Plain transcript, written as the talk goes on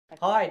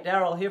Hi,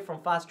 Daryl here from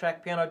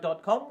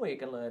FastTrackPiano.com, where you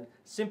can learn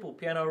simple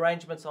piano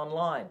arrangements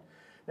online.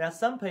 Now,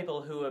 some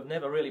people who have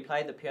never really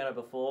played the piano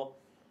before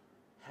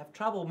have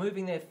trouble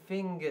moving their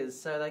fingers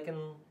so they can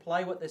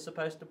play what they're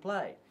supposed to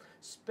play,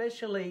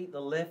 especially the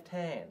left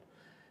hand.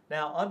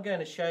 Now, I'm going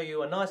to show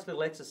you a nice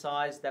little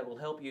exercise that will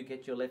help you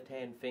get your left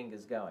hand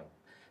fingers going.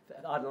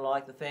 I'd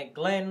like to thank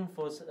Glenn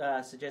for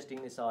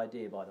suggesting this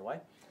idea, by the way.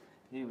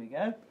 Here we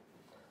go.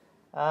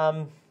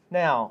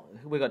 Now,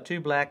 we've got 2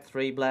 black,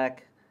 3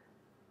 black.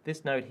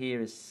 This note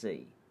here is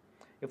C.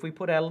 If we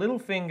put our little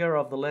finger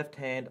of the left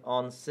hand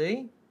on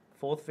C,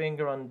 4th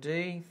finger on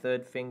D,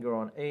 3rd finger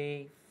on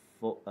E,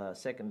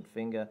 2nd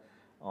finger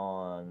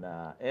on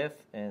F,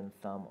 and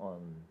thumb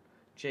on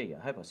G.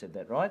 I hope I said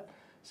that right.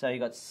 So you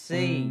got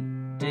C,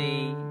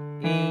 D,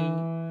 E,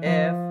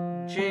 F,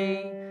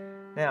 G.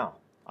 Now,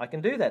 I can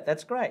do that.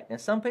 That's great. Now,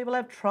 some people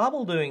have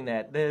trouble doing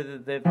that.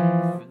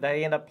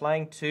 They end up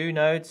playing 2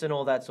 notes and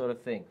all that sort of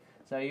thing.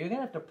 So you're going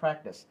to have to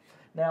practice.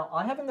 Now,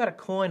 I haven't got a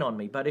coin on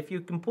me, but if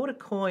you can put a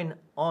coin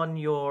on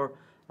your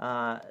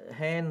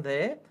hand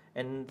there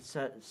and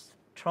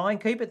try and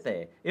keep it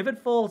there. If it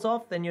falls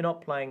off, then you're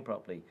not playing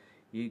properly.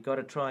 You've got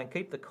to try and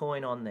keep the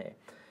coin on there.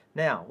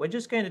 Now, we're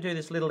just going to do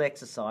this little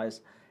exercise.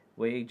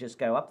 We just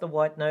go up the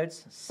white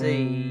notes,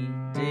 C,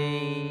 D,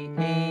 E,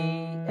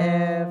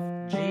 F,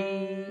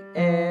 G,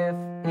 F,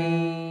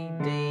 E,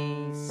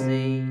 D,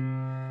 C,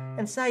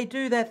 and say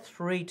do that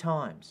 3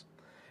 times.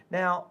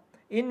 Now,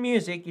 in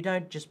music, you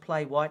don't just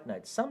play white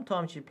notes.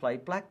 Sometimes you play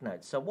black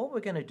notes. So what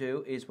we're going to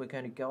do is we're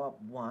going to go up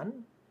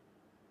 1,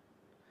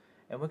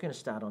 and we're going to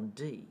start on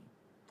D.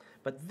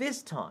 But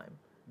this time,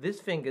 this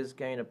finger's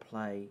going to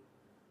play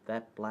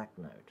that black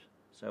note.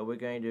 So we're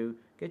going to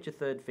get your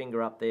 3rd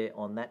finger up there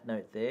on that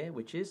note there,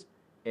 which is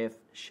F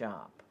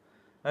sharp.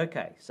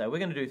 Okay, so we're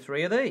going to do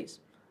 3 of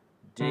these.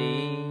 D,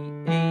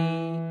 E,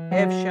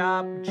 F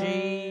sharp,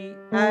 G,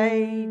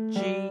 A,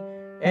 G,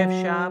 F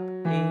sharp,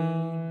 E,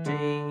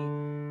 D.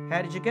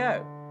 How did you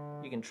go?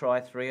 You can try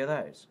 3 of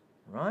those,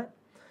 right?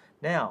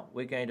 Now,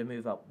 we're going to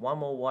move up 1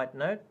 more white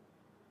note.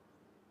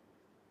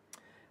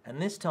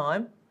 And this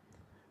time,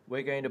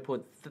 we're going to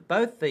put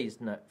both these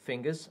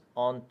fingers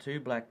on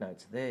 2 black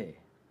notes there.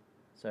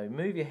 So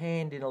move your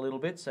hand in a little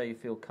bit so you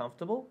feel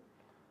comfortable,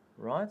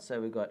 right? So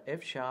we've got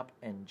F sharp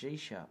and G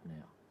sharp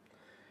now.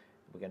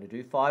 We're going to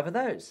do 5 of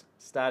those,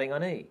 starting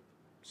on E.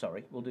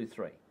 Sorry, we'll do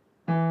 3.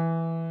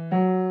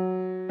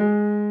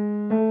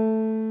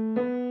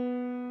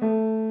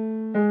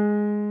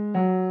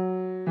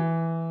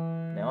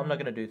 I'm not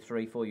going to do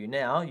 3 for you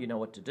now. You know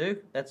what to do.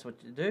 That's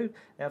what you do.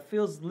 Now it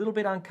feels a little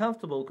bit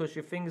uncomfortable because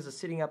your fingers are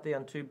sitting up there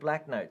on 2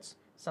 black notes.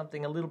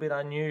 Something a little bit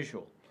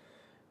unusual.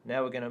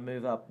 Now we're going to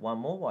move up 1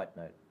 more white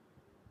note.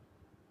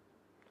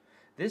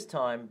 This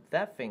time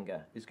that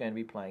finger is going to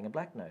be playing a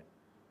black note.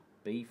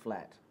 B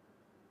flat.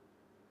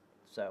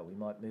 So we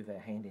might move our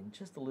hand in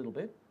just a little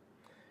bit.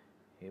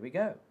 Here we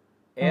go.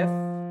 F,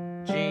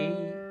 G,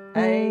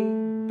 A,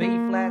 B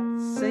flat,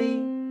 C,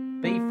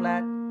 B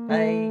flat,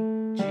 A,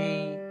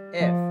 G,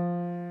 F.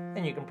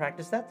 And you can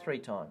practice that 3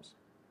 times.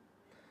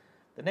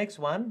 The next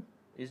one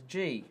is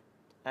G,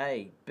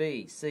 A,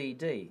 B, C,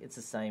 D. It's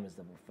the same as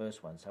the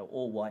first one, so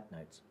all white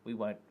notes. We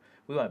won't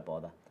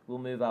bother. We'll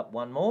move up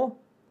 1 more,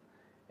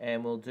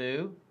 and we'll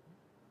do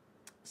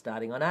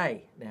starting on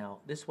A. Now,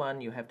 this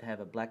one you have to have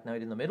a black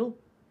note in the middle.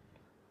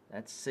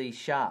 That's C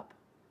sharp.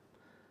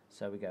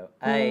 So we go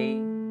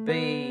A,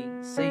 B,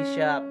 C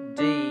sharp,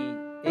 D,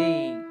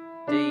 E,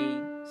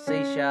 D,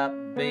 C sharp,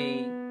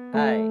 B,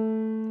 A.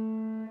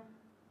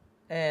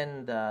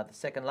 And the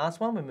second last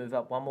one, we move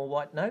up 1 more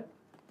white note.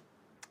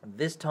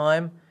 This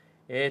time,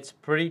 it's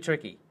pretty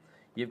tricky.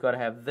 You've got to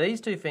have these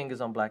 2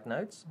 fingers on black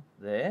notes,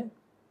 there.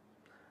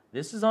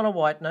 This is on a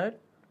white note,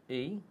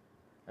 E,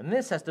 and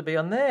this has to be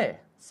on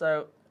there.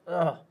 So,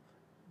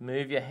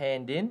 move your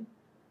hand in.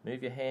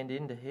 Move your hand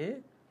into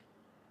here.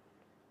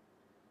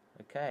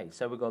 Okay,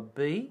 so we've got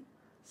B,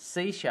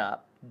 C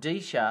sharp, D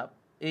sharp,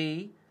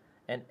 E,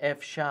 and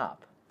F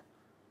sharp.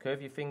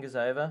 Curve your fingers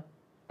over.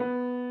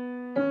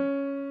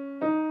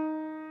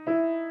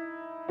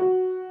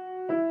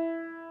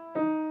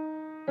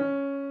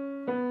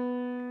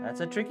 That's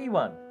a tricky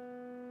one.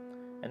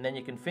 And then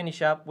you can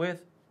finish up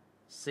with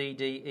C,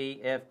 D, E,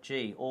 F,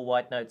 G, all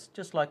white notes,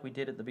 just like we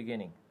did at the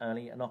beginning,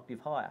 only an octave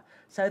higher.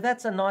 So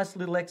that's a nice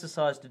little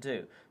exercise to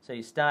do. So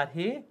you start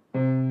here.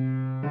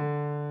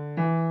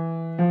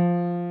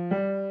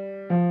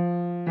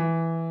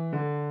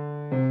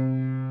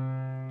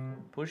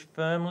 Push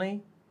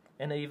firmly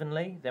and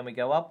evenly. Then we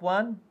go up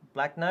 1,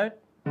 black note.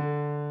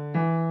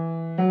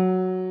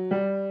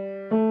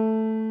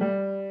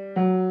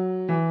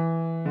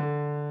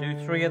 Do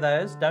 3 of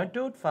those. Don't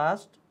do it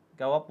fast.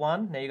 Go up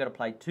 1. Now you've got to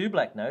play 2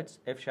 black notes,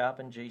 F sharp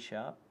and G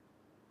sharp.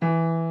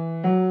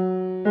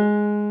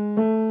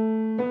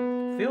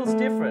 Feels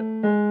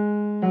different.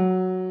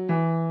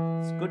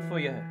 It's good for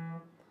you.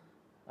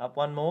 Up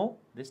 1 more.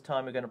 This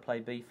time we're going to play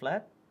B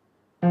flat.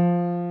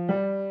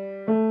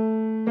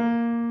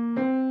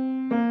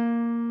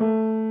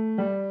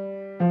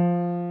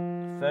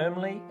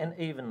 Firmly and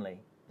evenly.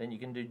 Then you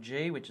can do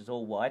G, which is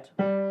all white.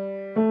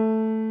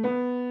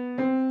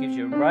 Gives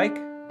you a break.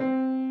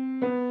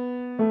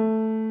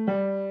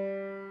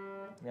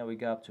 Now we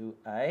go up to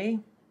A,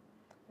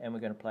 and we're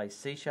going to play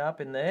C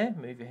sharp in there.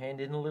 Move your hand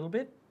in a little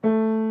bit.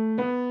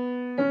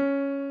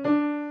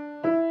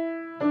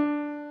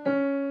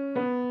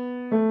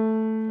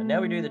 And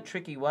now we do the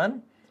tricky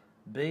one.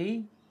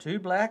 B, 2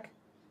 black,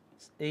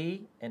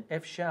 E, and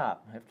F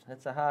sharp.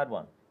 That's a hard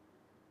one.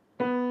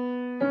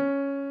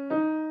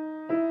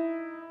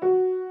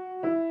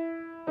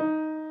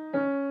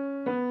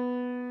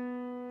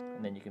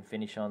 And then you can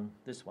finish on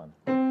this one.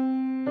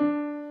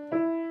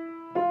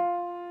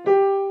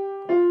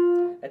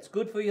 It's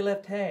good for your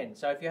left hand.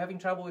 So if you're having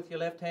trouble with your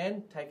left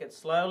hand, take it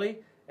slowly.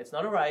 It's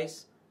not a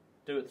race.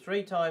 Do it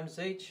 3 times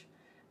each,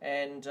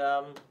 and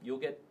you'll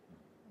get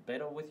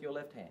better with your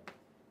left hand.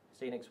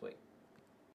 See you next week.